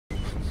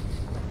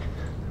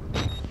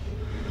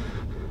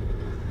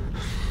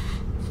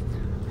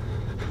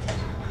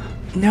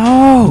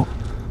No!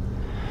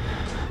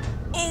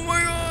 Oh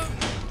my god!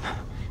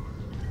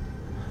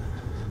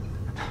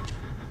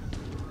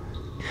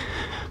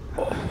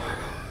 Oh my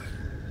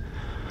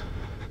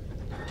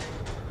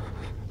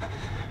god.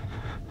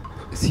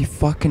 Is he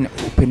fucking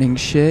opening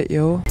shit,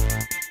 yo?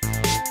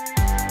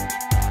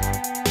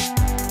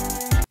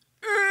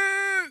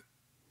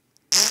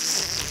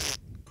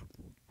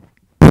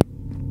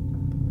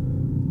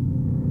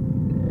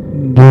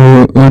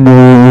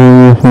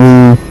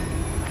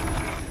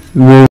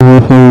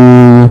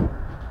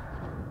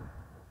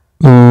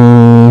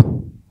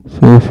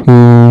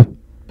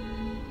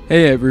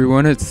 Hey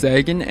everyone, it's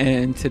Sahggin,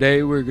 and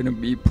today we're gonna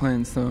be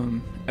playing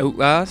some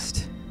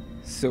Outlast.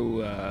 So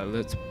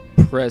let's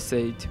press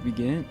A to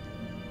begin,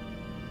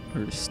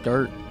 or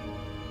start.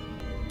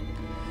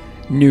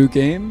 New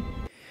game.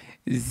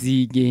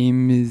 The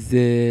game is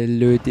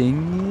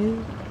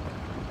loading.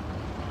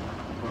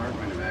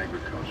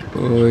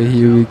 Oh,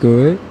 here we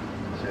go.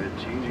 Said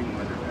changing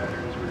weather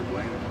patterns were to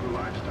blame for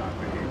livestock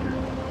behavior.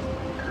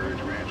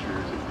 Encourage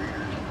ranchers and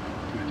breeders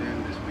to attend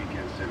this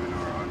weekend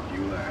seminar on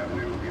Beulah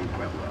Avenue in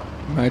Puebla.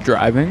 Am I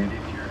driving? And if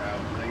you're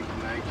out late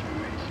tonight, you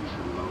may see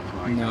some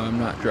low-flying No, I'm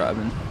not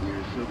driving.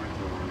 near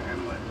Silverthorne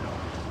and Leadville.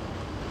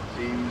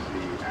 Seems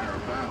the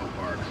Arabao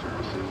Park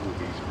Services will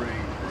be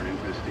spraying for an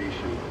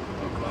infestation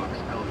of box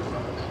elder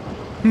bugs.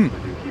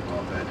 But do keep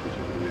all bad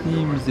fishermen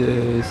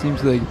indoors.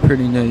 Seems like a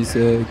pretty nice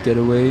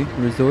getaway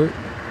resort.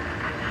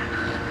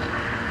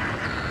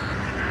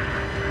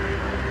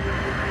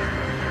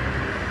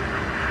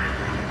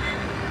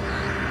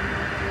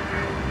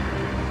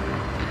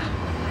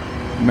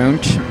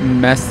 Mount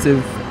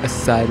Massive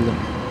Asylum.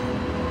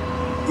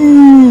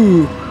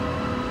 Ooh!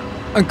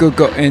 I could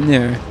go in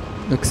there.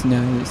 Looks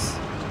nice.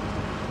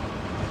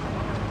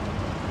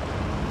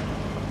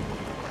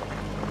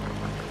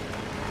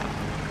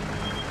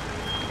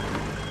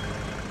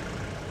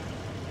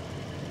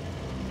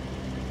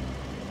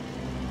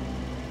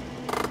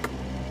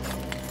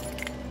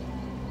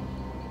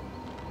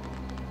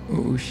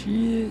 Oh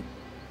shit.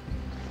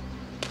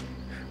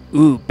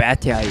 Ooh,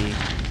 battery.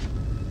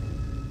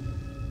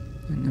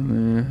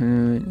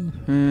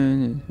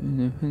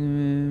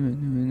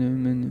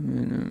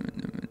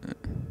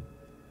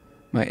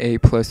 My A+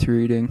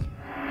 reading.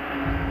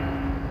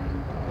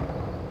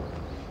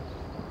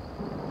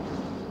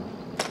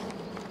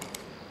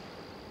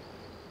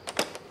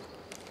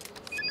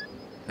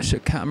 There's a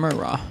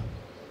camera.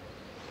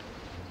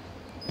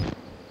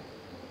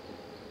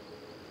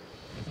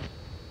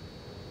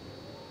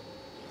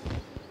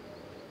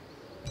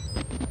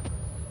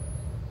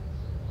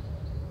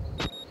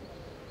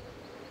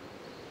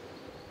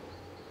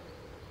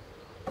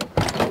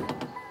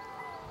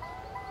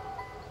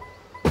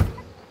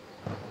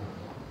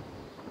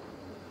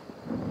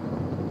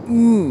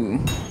 Ooh.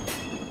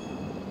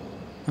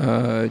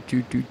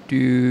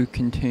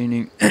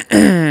 Containing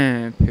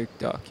pick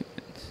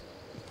documents.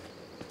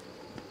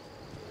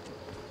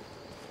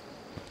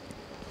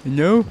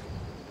 Hello?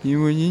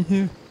 Anyone in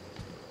here?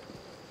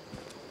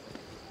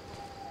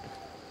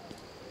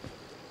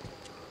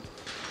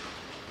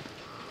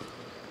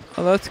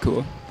 Oh, that's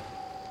cool.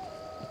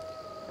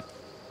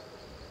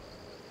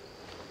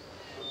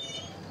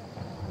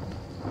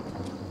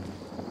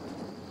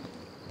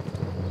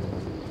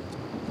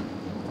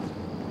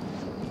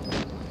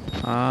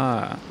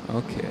 Ah,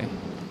 okay.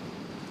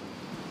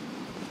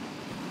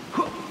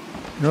 How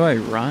do I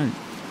run?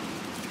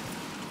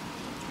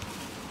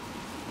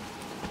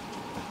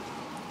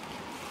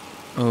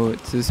 Oh,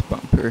 it's this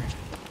bumper.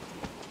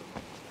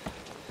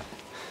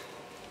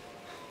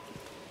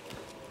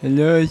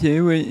 Hello, is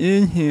anyone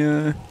in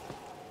here?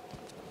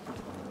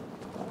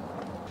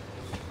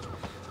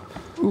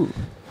 Ooh.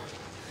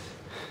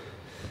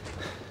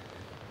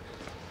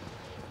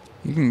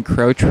 You can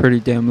crouch pretty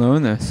damn low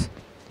in this.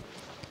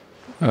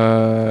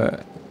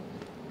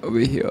 Over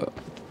here.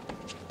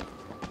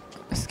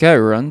 This guy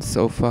runs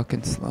so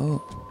fucking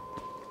slow.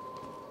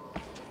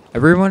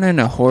 Everyone in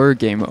a horror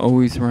game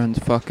always runs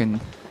fucking.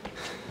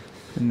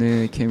 And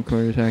the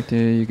camcorder attacked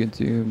it, you can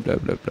zoom, blah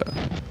blah blah.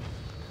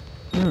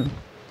 I'm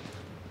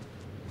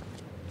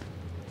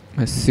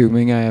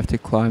assuming I have to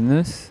climb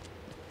this.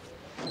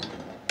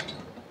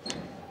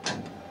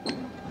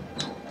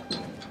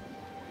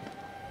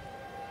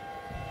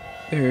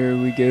 There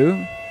we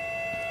go.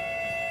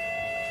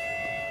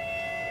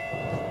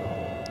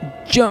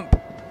 Jump!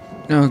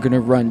 No, I'm gonna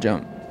run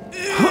jump.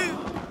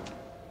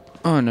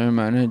 Oh, never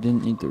mind, I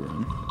didn't need to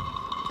run.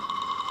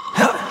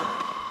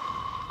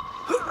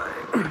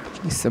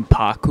 There's some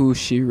parkour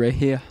shit right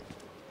here.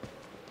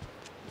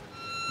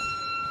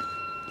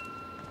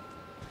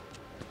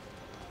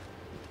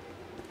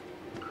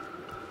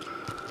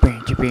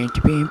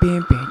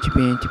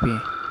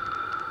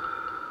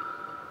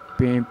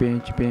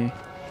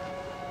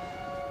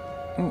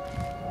 Ooh.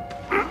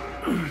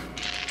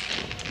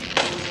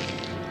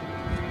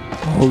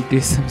 Oh,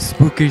 there's some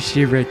spooky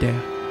shit right there.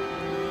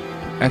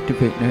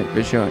 Activate night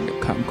vision on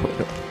your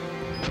camcorder.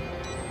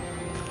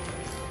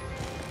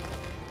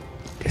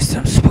 There's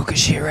some spooky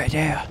shit right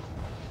there.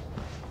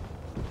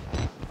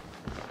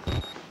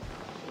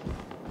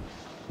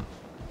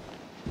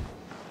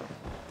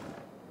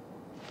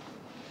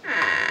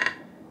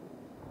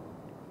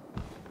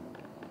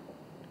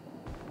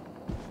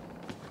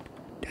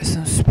 There's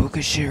some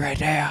spooky shit right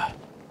there.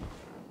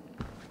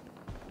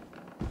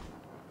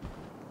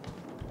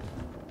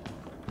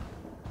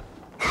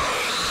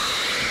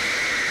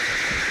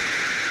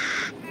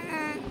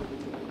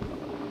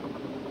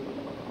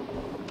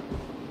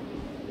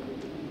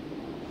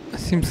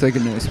 Seems like a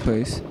nice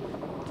place.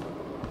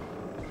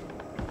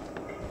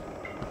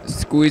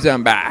 Squeeze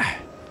on by.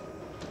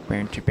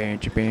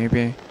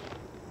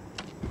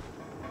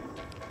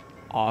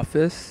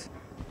 Office.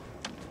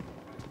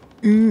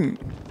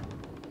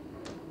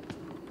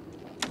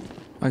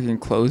 I can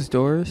close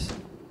doors.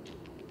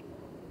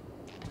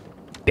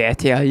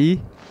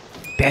 Batterie.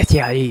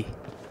 Batterie.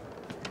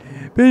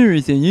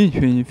 Batteries are used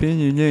for the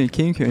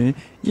kinker.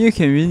 You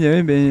can read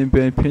them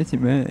by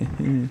pressing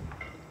one.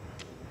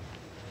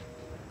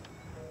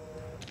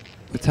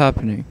 What's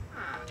happening?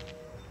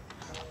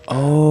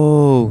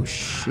 Oh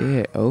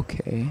shit,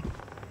 okay.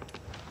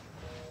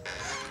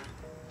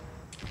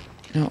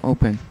 No,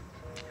 open.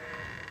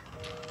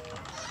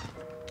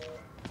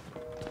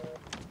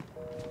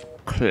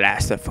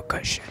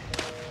 Classification.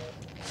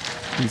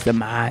 He's the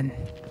man.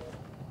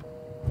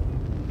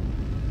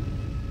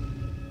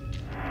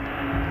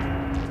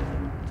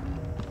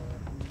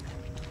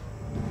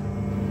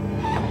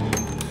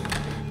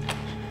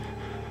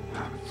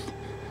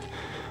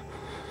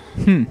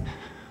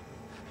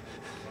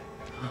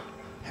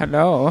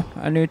 Hello,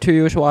 I need to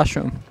use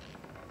washroom.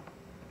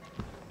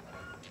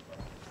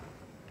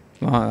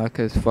 Wow, that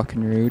guy's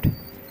fucking rude.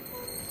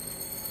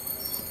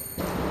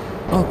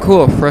 Oh,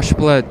 cool, fresh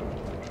blood.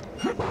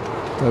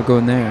 Gotta go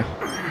in there.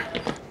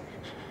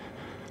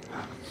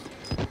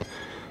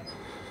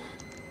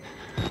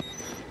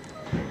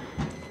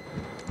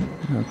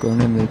 Not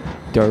going in the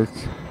dark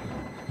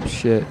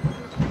shit.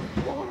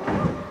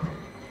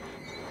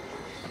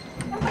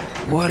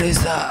 What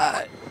is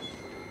that?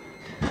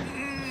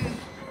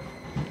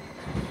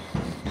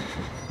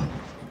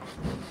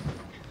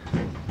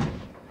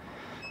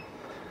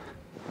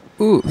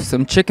 Ooh,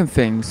 some chicken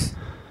things.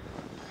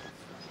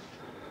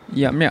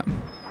 Yum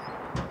yum.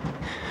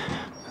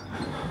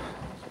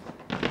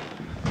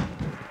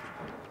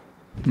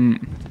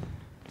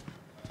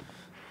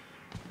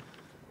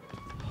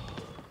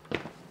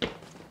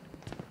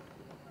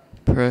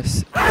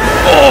 Press.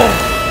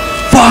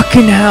 Oh!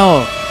 Fucking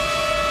hell!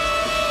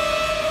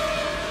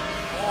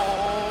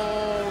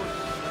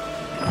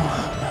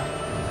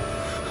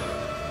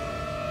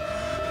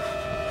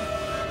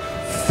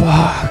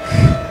 Fuck.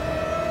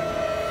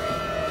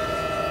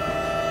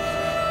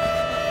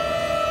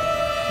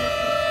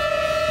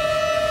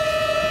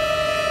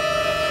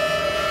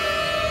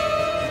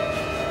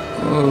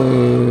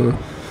 Oh.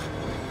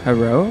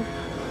 Hello?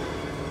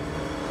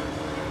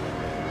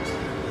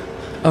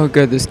 Oh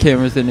good, this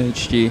camera's in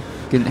HD.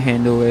 Couldn't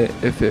handle it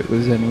if it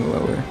was any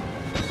lower.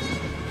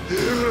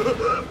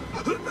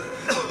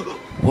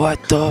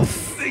 What the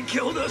f— They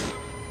killed us.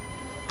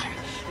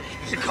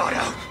 You got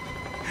out.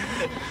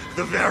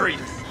 The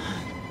variants.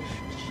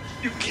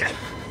 You can't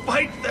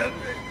fight them.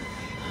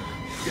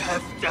 You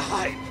have to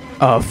hide.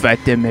 I'll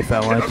fight them if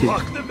I want to.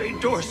 Unlock the main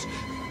doors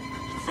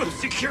from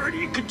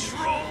security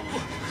control.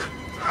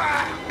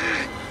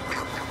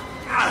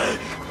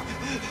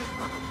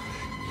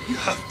 You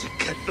have to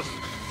get the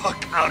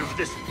fuck out of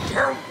this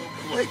terrible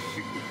place.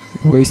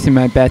 Wasting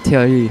my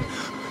battery.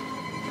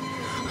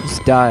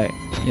 Just die.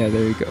 Yeah,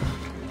 there you go.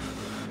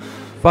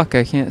 Fuck,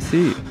 I can't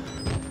see.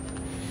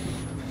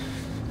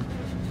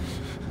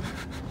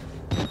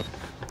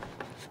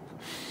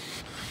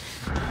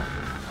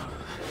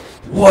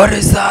 What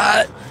is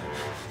that?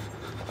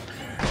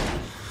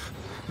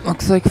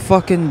 Looks like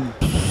fucking—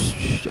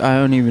 I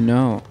don't even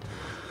know.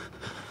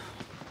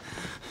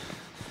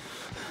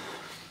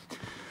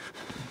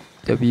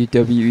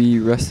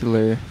 WWE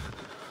wrestler.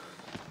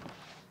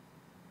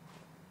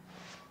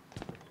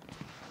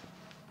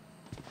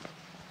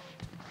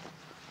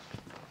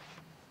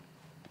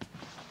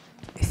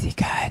 Is he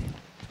gone?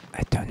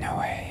 I don't know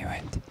where he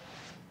went.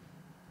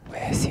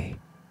 Where is he?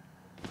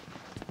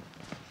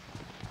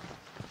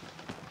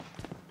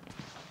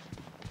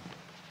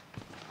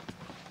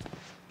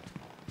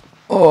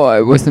 Oh,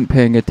 I wasn't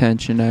paying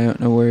attention. I don't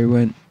know where he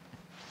went.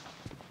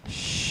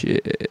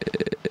 Shit.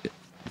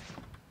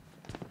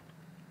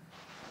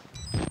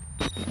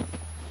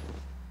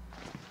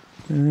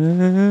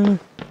 Little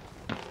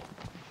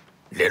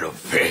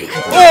pig.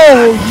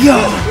 Oh, yo!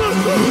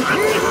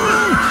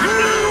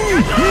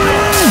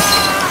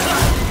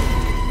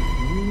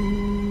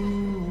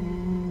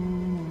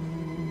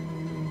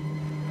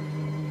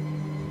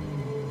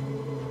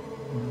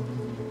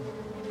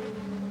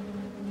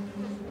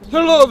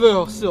 Hello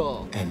there,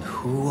 sir. And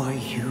who are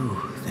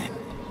you then?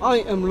 I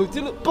am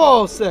Lieutenant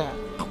Ballsack.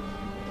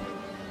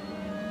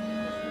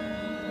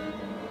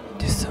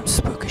 There's some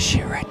spooky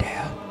shit right there.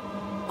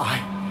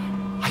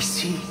 I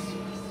see.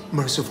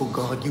 Merciful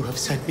God, you have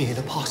sent me an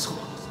apostle.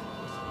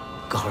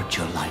 Guard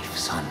your life,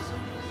 son.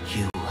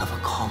 You have a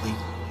calling.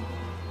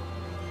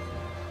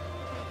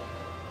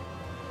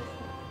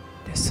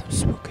 There's some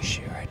spooky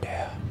shit right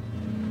there.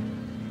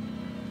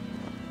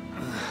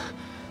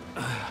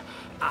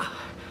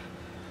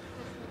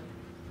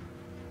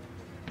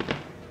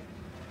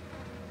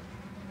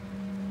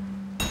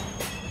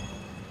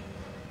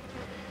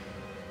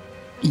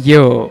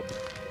 Yo,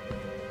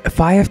 if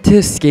I have to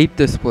escape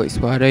this place,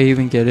 why'd I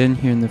even get in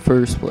here in the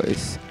first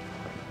place?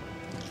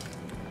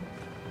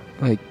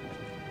 Like,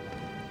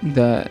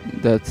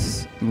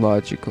 that's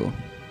logical.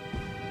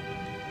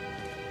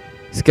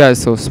 This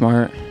guy's so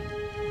smart.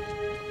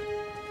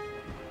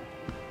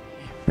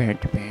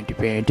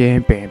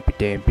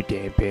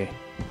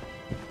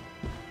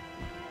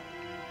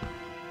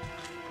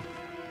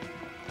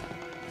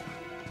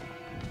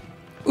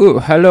 Ooh,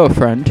 hello,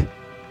 friend.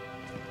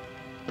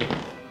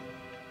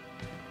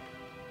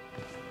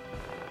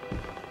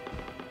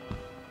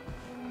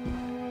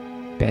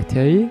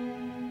 Battery?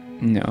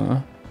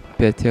 No.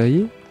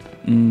 Battery?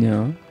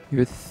 No. You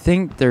would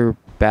think there are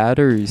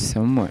batteries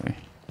somewhere.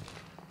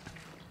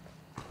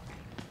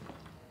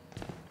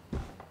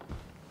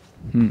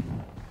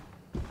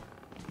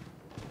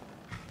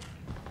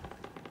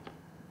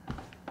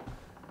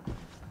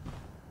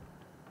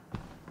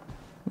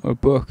 A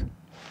book.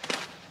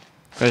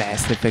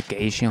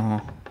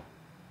 Classification.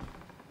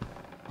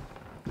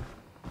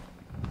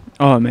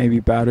 Oh, maybe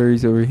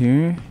batteries over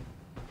here?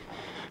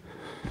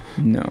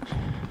 No.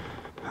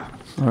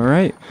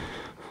 Alright.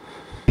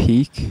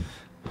 Peek.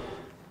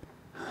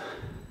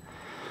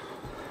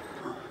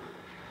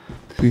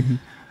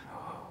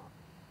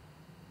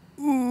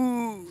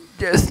 Ooh,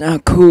 that's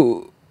not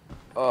cool.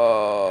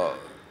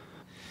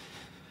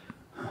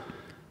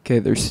 Okay,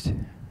 let's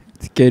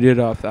get it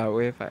off that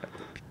way if I have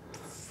to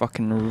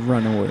fucking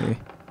run away.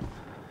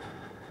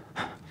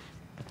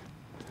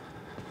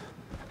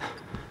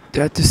 Do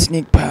I have to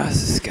sneak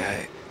past this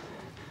guy?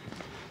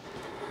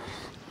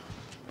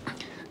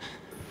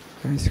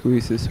 Can I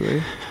squeeze this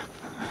way?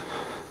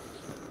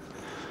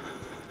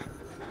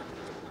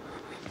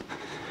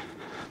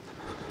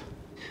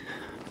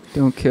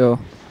 Don't kill.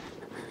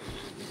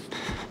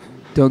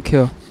 Don't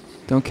kill.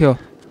 Don't kill.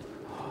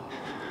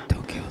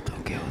 Don't kill,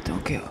 don't kill,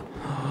 don't kill.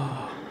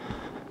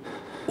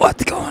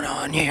 What's going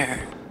on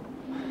here?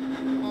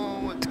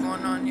 Oh, what's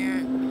going on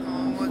here?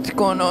 Oh, what's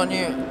going on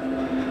here?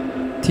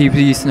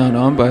 TV's not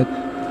on, but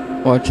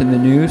watching the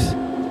news.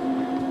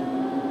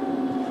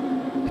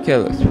 Okay,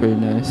 looks pretty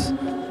nice.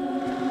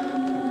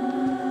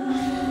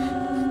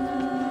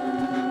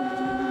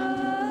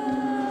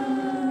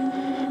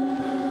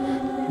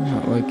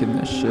 Not liking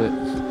this shit.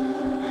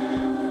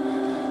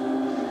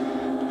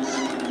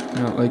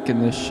 Not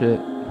liking this shit.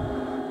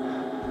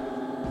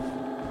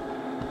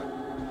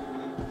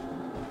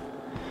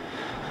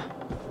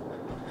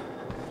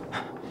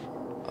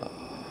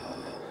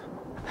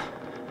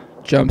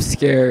 Jump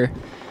scare.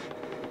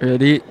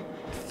 Ready?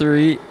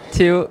 3,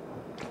 2,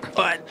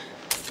 1.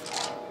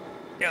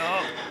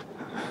 No.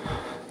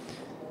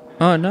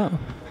 Oh no.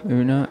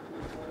 Maybe not.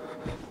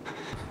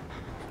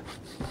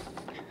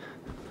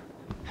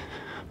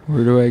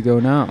 Where do I go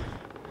now?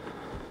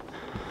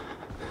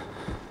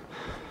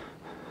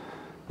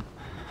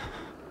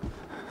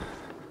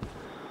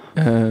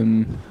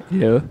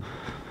 Hello?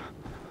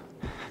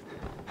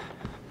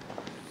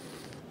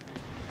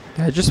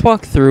 Did I just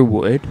walk through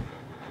wood?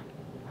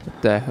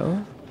 What the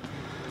hell?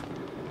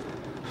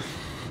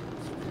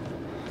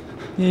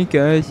 Hey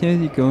guys,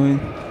 how's it going?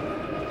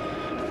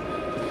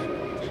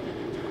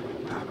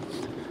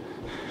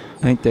 I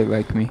think they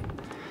like me.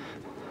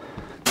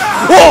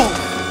 Whoa!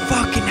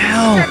 Fucking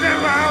hell!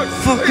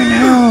 Fucking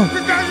hell!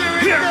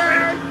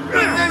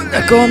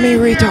 Let go of me,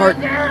 retard!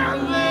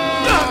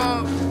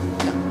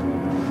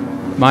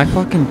 Am I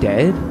fucking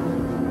dead?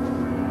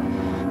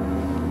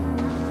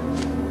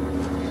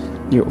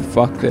 Yo,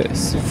 fuck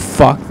this.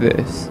 Fuck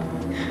this.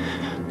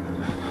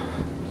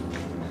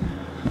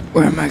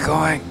 Where am I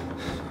going?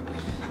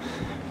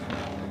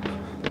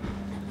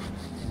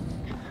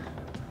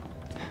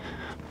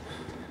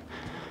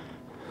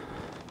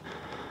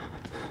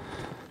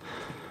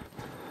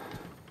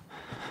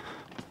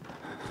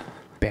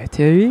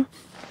 Battery?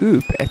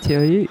 Ooh,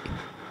 battery.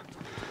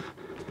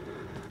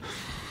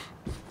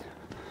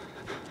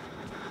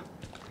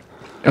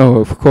 Oh,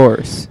 of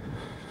course.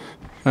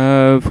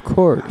 Of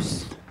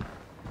course.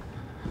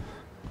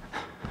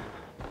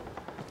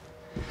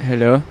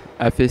 Hello,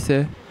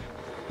 officer.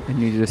 I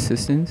need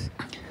assistance.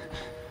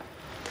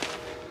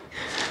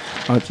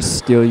 I'll just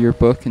steal your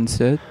book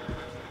instead.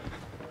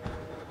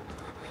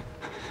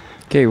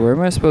 Okay, where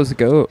am I supposed to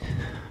go?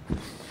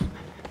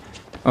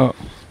 Oh.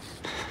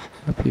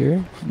 Up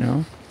here?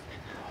 No.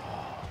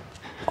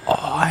 Oh,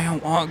 I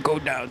don't want to go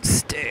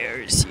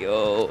downstairs,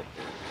 yo.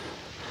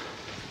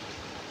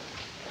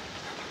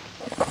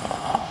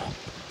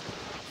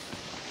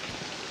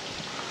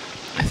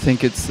 I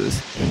think it's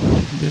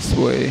this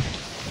way.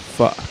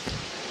 Fuck.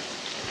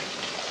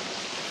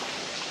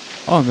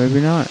 Oh,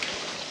 maybe not.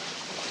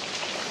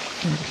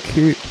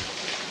 Cute.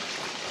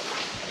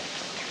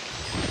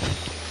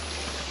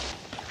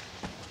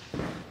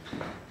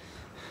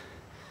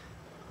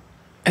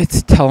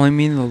 It's telling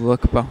me to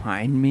look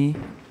behind me.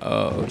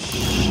 Oh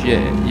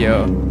shit,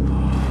 yo.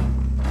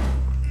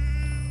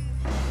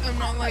 I'm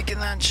not liking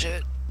that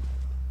shit.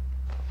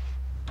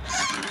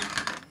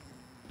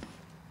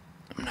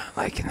 I'm not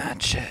liking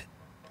that shit.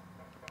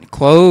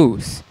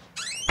 Close.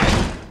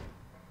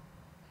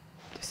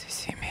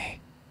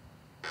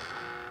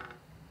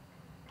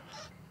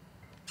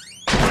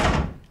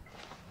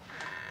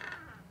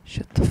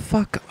 Shut the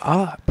fuck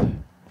up.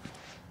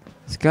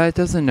 This guy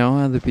doesn't know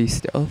how to be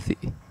stealthy.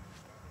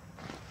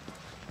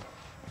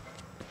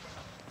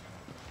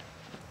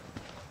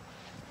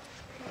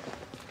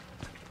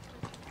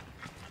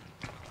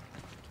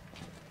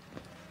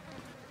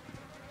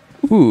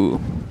 Ooh.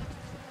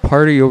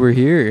 Party over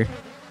here.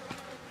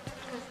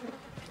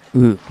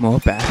 Ooh, more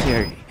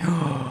battery.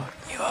 Yo,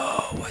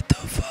 what the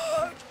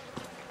fuck?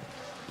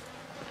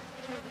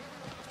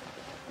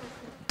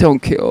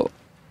 Don't kill.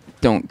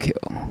 Don't kill.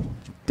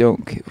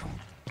 Don't kill.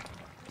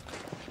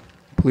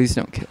 Please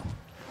don't kill.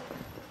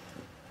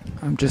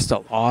 I'm just a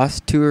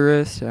lost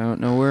tourist. I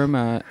don't know where I'm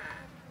at.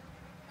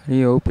 How do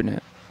you open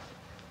it?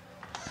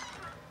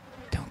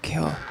 Don't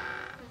kill.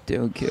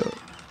 Don't kill.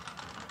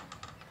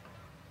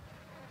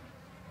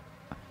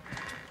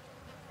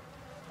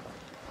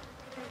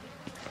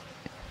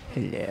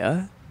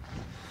 Hello?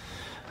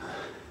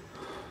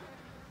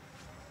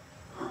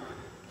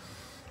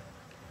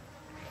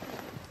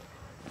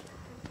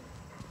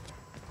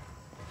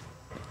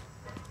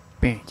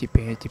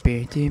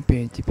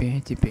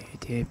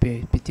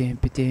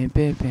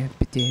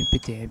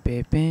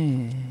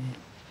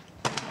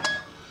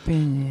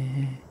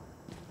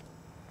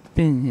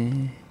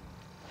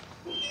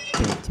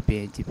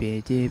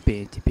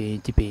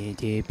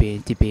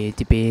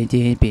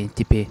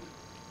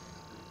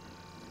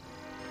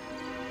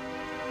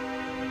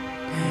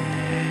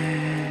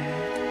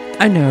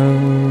 I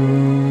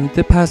know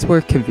the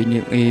password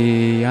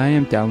conveniently. I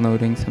am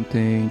downloading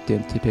something.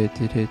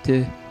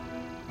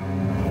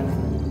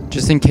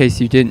 Just in case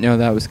you didn't know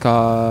that was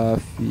coffee.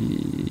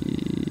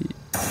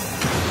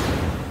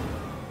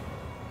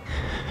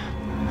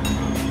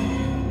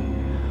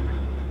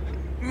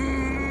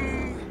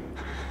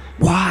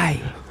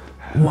 Why?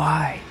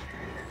 Why?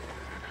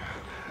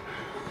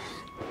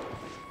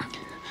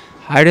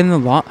 Hide in the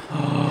lock.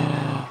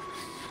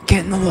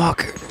 Get in the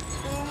locker.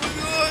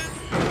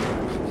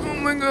 Oh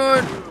my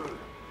god.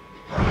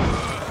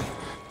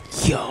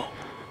 Yo.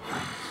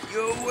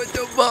 Yo, what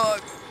the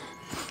fuck?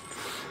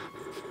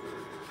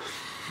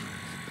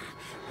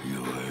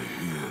 You are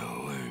here,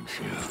 weren't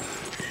you?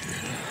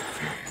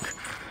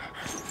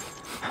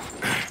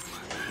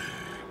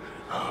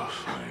 I'll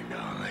find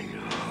out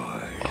later.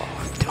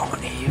 Oh,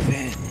 don't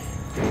even.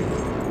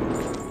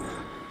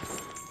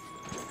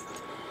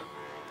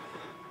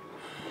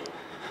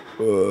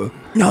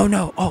 No,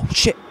 no. Oh,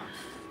 shit.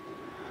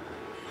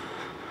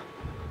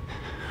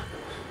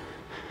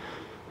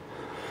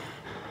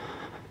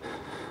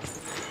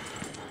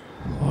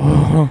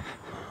 Oh,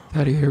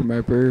 thought you heard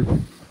my burp.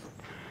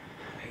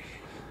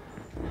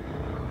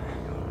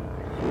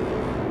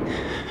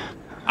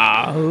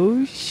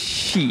 Oh,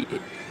 shit.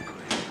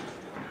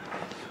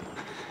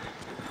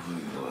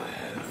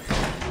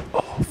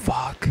 Oh,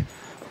 fuck.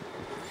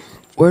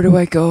 Where do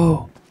I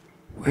go?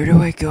 Where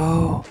do I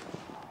go?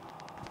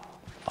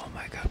 Oh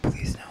my god,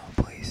 please no,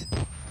 please.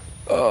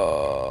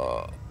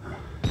 Oh.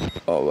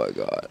 Oh my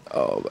god.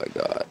 Oh my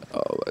god.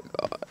 Oh my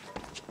god.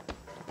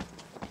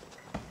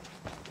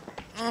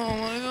 Oh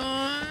my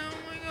god. Oh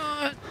my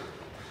god.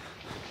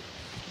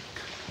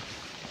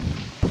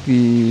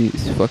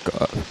 Please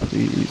fuck off.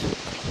 Please fuck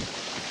off.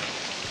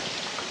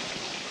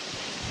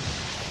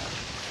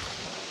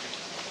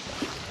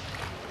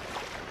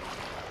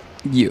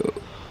 Yo.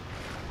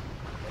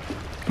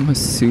 I'm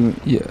assuming,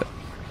 yeah.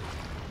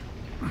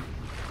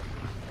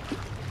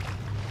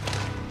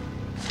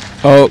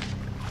 Oh.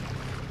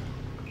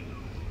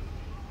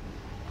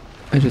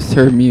 I just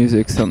heard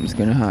music. Something's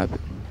gonna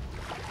happen.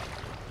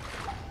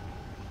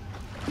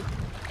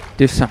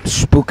 There's some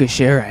spooky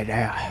shit right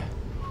there.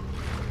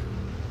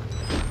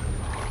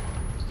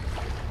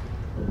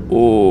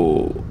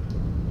 Oh.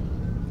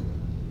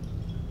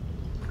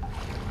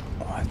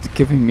 Oh, it's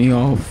giving me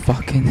all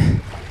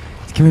fucking...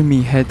 It's giving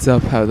me heads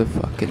up how the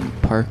fucking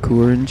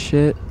parkour and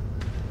shit.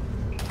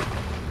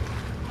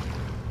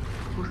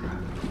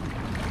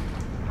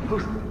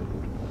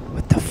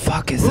 What the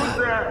fuck is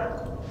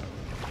that?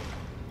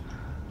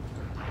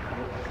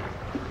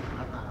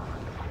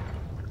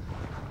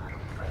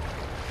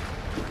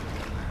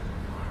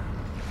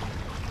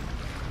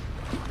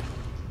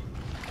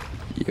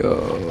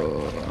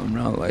 Yo, I'm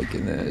not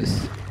liking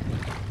this.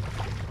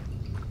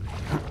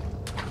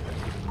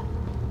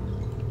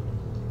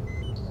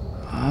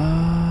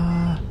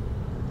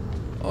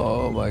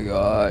 Oh my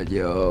god,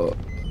 yo.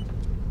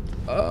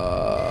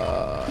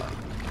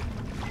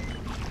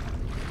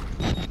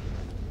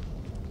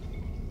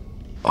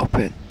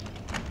 Open.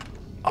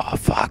 Oh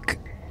fuck.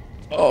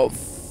 Oh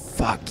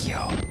fuck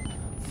yo.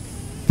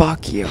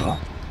 Fuck you.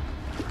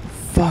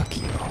 Fuck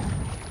you.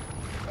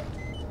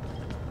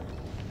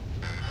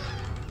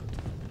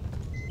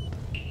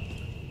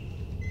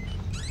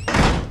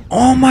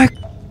 Oh my.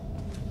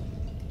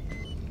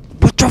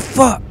 What the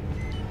fuck?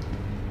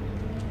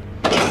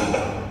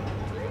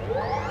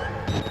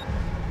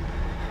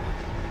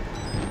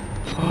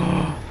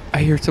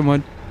 I hear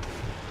someone.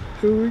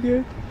 Oh my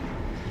god.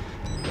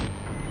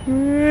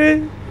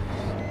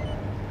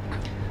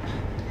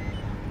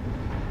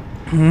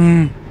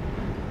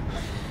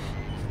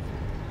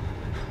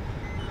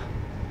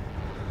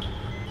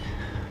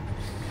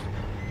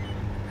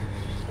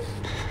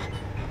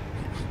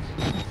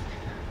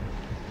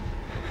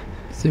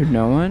 Is there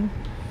no one?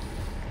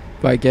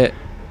 If I get...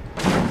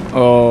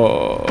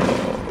 Oh,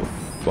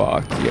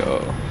 fuck,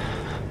 yo.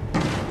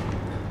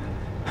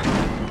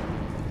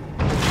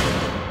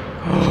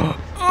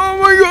 Oh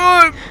my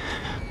god!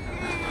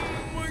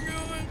 Oh my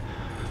god!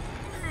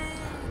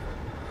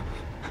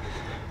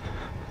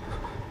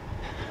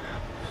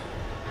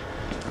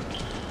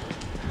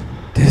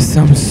 This is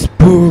some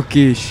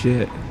spooky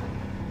shit.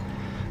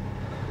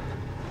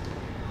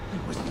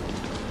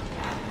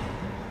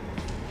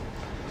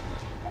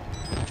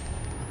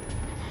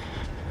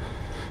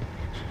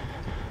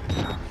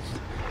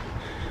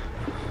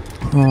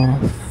 Oh,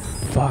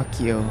 fuck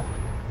you.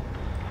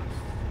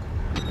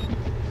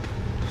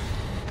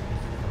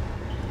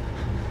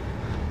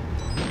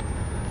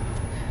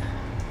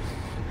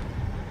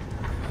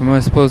 Am I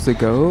supposed to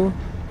go?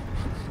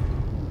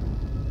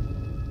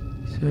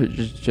 So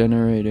just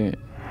generator.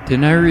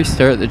 Didn't I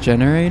restart the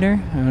generator?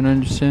 I don't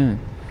understand.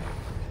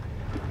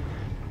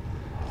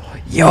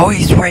 Yo,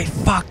 he's right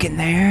fucking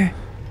there.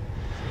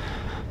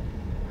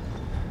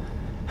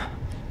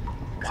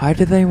 Why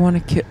do they want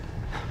to kill?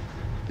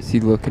 Is he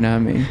looking at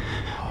me?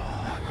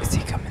 Oh, is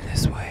he coming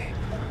this way?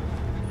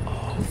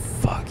 Oh,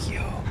 fuck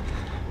you.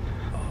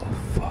 Oh,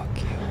 fuck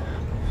you.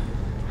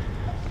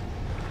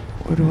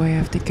 Where do I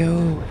have to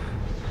go?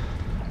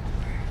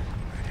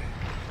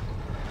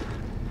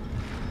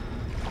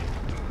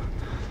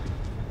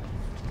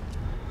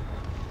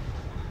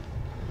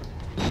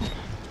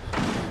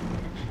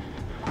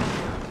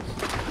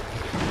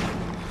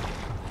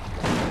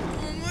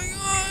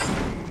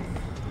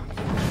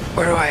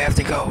 Where do I have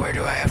to go? Where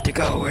do I have to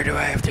go? Where do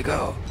I have to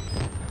go?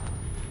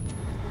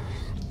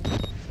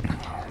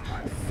 Oh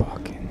my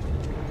fucking...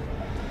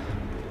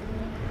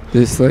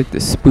 This is like the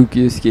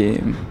spookiest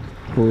game.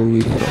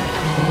 Holy fuck.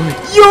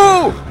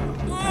 Yo!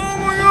 Oh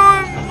my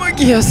god! I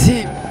can't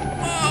see.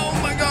 Oh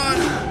my god!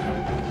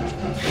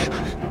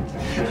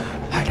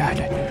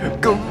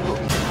 Hide. Go!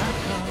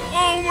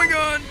 Oh my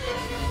god!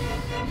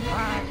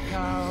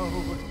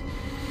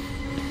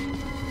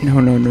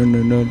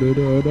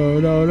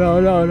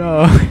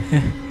 No.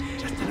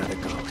 Just another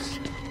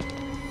ghost.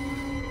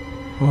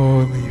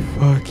 Holy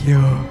fuck,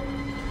 yo.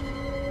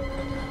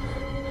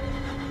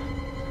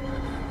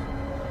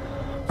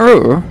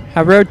 Oh,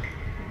 how about...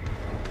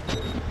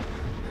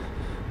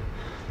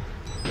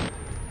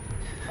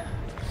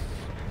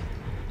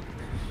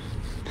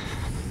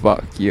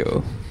 Fuck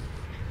you.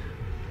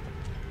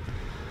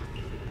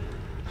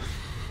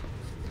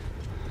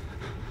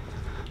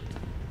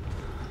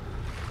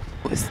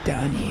 What's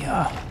down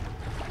here?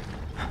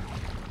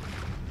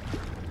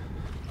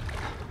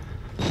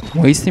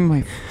 I'm wasting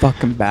my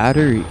fucking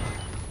battery.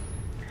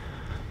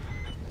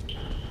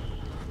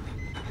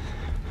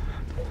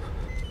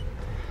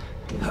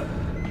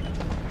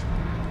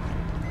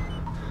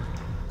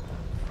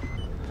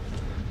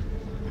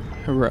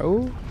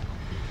 Hello?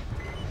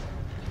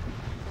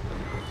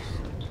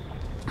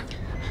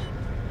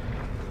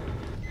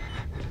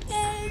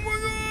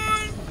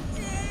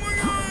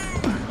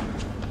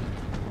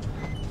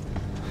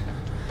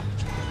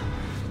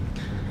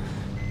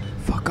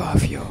 Fuck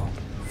off, yo.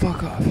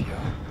 Fuck off, yo.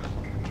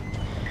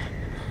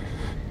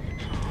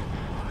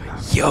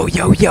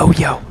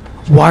 Yo.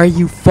 Why are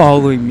you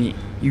following me?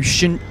 You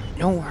shouldn't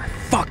know where I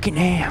fucking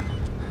am.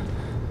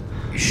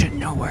 You shouldn't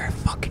know where I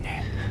fucking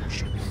am. You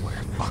shouldn't know where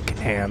I fucking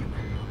am.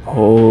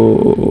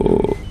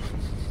 Oh.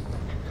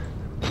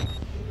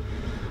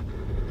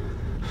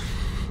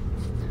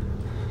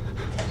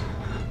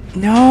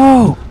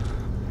 No!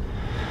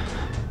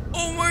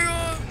 Oh my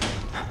god!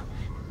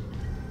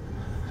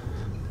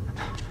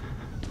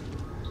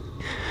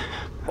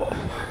 Oh my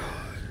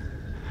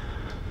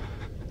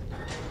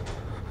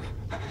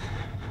god.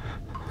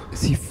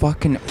 Is he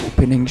fucking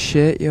opening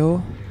shit,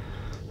 yo?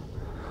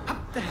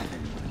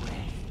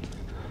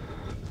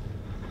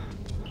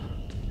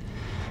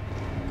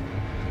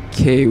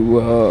 Okay,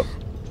 well,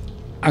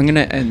 I'm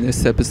gonna end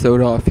this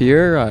episode off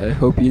here. I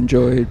hope you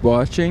enjoyed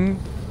watching.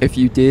 If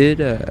you did,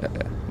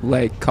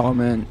 like,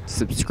 comment,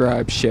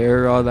 subscribe,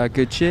 share, all that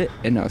good shit,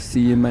 and I'll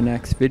see you in my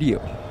next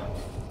video.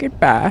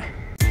 Goodbye.